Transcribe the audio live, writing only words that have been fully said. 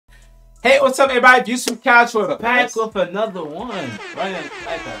Hey, what's up, everybody? Views from Couch with back with another one. Right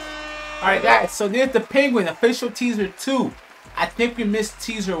like that. Alright, guys, so there's the Penguin official teaser 2. I think we missed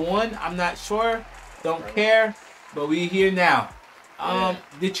teaser 1. I'm not sure. Don't care. But we here now.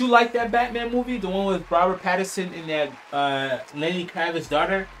 Did you like that Batman movie? The one with Robert Pattinson and that Lenny Kravitz's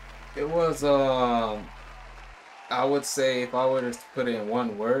daughter? It was I would say if I were to put it in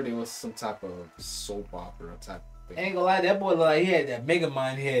one word, it was some type of soap opera type of thing. Ain't gonna lie, that boy looked like he had that Mega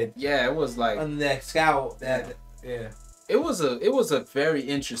Mind head. Yeah, it was like under that scowl. Yeah. It was a very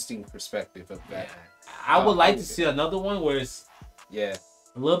interesting perspective of that. I would like to see another one where it's a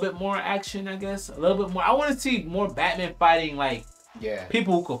little bit more action, I guess. A little bit more. I want to see more Batman fighting like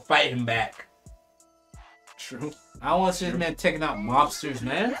people who could fight him back. True. I want to see this man taking out mobsters,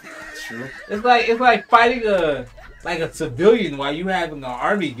 man. True. It's like fighting a civilian while you having an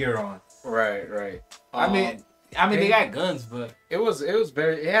army gear on. Right. I mean they got guns, but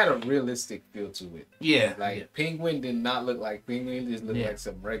it had a realistic feel to it. Yeah. Penguin did not look like Penguin, just looked like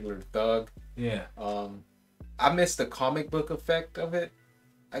some regular thug. Yeah. I missed the comic book effect of it,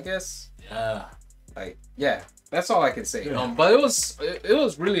 I guess. Yeah. That's all I can say. But it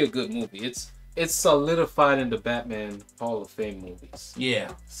was really a good movie. It's solidified in the Batman Hall of Fame movies.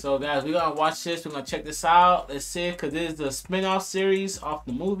 Yeah. So guys, we're gonna watch this. We're gonna check this out. Let's see it, cause this is the spin-off series off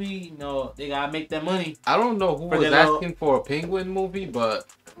the movie. You know, they gotta make that money. I don't know who was asking for a Penguin movie, but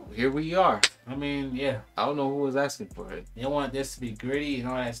here we are. I mean, yeah. I don't know who was asking for it. They want this to be gritty and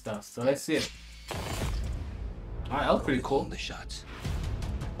all that stuff. So let's see it. Alright, that was pretty cool. The shots.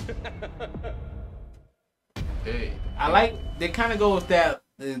 Hey. I like they kinda go with that.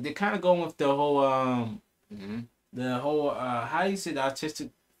 They kind of going with the whole, how do you say, the artistic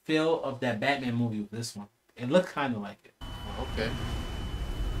feel of that Batman movie with this one. It looked kind of like it. Okay.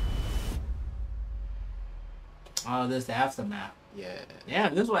 Oh, this the aftermath. Yeah. Yeah,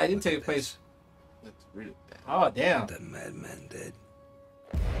 this one I didn't take place. That's really bad. Oh, damn. That madman dead.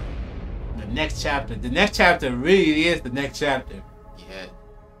 The next chapter. The next chapter really is the next chapter. Yeah.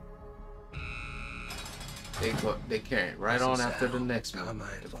 They carry it right on after the next one.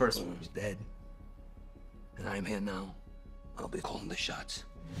 The first one was dead, and I'm here now. I'll be calling the shots.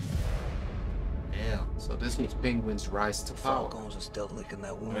 Yeah. So this was Penguin's rise to power. Falcons are still licking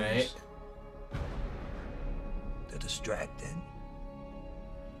their wounds. Right. They're distracted.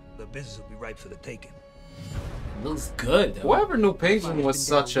 The business will be ripe for the taking. It looks good, though. Whoever knew Penguin was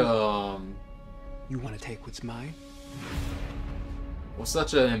such a You want to take what's mine? was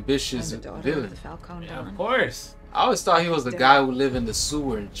such an ambitious villain. Yeah, of course. I always thought he was the guy who lived in the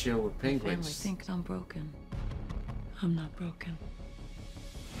sewer and chill with penguins. Family thinks I'm broken. I'm not broken.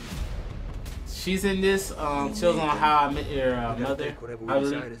 She's in this. She was on How I Met Your Mother. Whatever we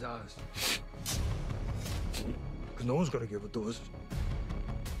decide is ours. Because no one's gonna give it to us.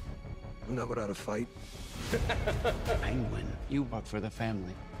 We're not without a fight. Penguin, you work for the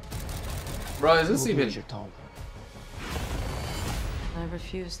family. Bro, is this even? Your tone. I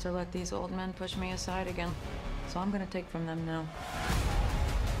refuse to let these old men push me aside again. So I'm gonna take from them now.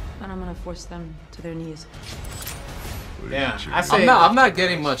 And I'm gonna force them to their knees. Yeah, I say I'm not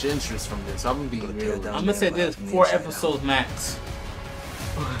getting much interest from this. I'm gonna be real. I'm gonna say this 4 episodes max.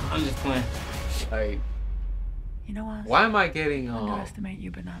 I'm just playing. Like, You know what? why am I getting Underestimate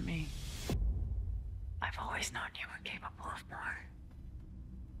you, but not me. I've always known you were capable of more.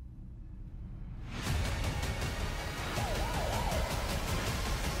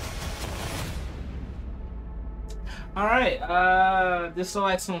 All right, this is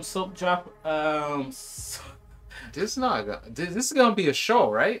like some soap drop. This is gonna be a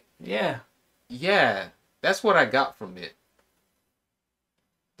show, right? Yeah. Yeah, that's what I got from it.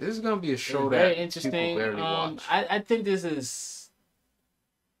 This is gonna be a show that interesting. people barely watch. I think this is.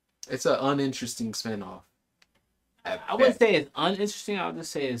 It's an uninteresting spinoff. I wouldn't say it's uninteresting. I would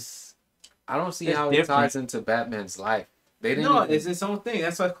just say it's. I don't see it's how different. it ties into Batman's life. They didn't. No, it's its own thing.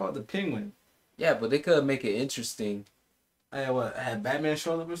 That's why it's called the Penguin. Yeah, but they could make it interesting. What had Batman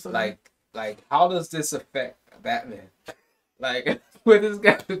show up or something? Like, how does this affect Batman? Like, what this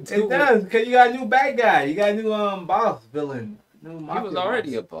guy to do? It does, because you got a new bad guy. You got a new boss villain. New He was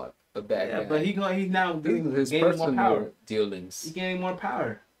already a bad guy. Yeah, but he's now gaining his more power. personal dealings. He's gaining more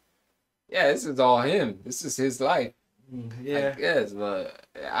power. Yeah, this is all him. This is his life. Yeah. I guess, but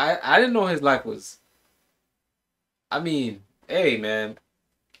I didn't know his life was. I mean, hey man,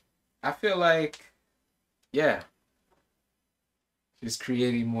 I feel like, yeah, he's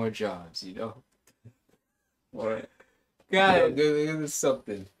creating more jobs, you know. Or Got it. It's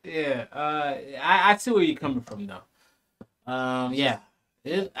something. Yeah. I see where you're coming from though. Yeah.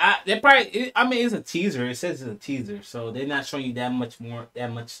 They probably. I mean, it's a teaser. It says it's a teaser, so they're not showing you that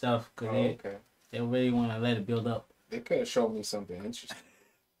much stuff because Okay. they really want to let it build up. They could have shown me something interesting.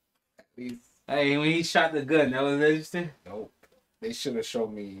 At least. Hey, when he shot the gun, that was interesting. Nope. They should have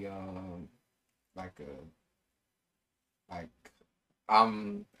shown me like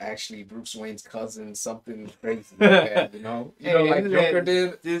I'm actually Bruce Wayne's cousin, something crazy like that, you know? You know, like Joker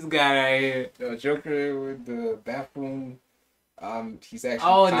did. This guy right here. The Joker with the bathroom. He's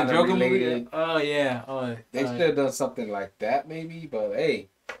actually in kind the of Joker related. movie. Oh yeah. They should have done something like that, maybe. But hey,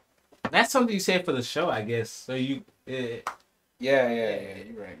 that's something you say for the show, I guess. So you. yeah.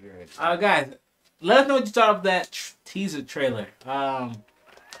 You're right. Guys, let us know what you thought of that teaser trailer.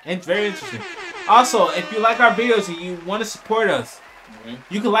 It's very interesting. Also, if you like our videos and you want to support us,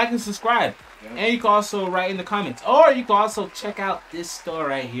 you can like and subscribe. Yep. And you can also write in the comments. Or you can also check out this store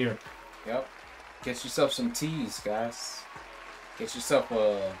right here. Yep. Get yourself some teas, guys. Get yourself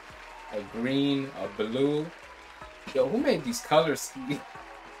a green, a blue. Yo, who made these colors?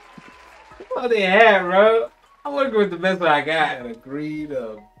 What they had, bro? I'm working with the best one I got. A green,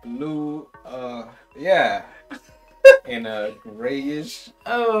 a blue, yeah. And a grayish.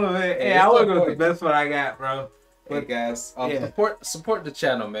 Oh man, hey, I working with the best one I got, bro. Hey guys, yeah. support the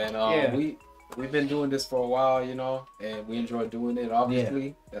channel, man. Yeah. We've been doing this for a while, you know, and we enjoy doing it.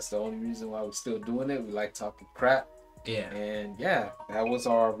 Obviously, that's the only reason why we're still doing it. We like talking crap. Yeah. And yeah, that was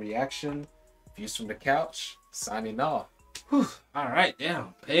our reaction. Views from the couch. Signing off. Whew. All right,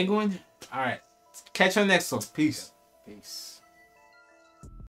 damn. Penguin. All right. Catch you on the next one. Peace. Peace.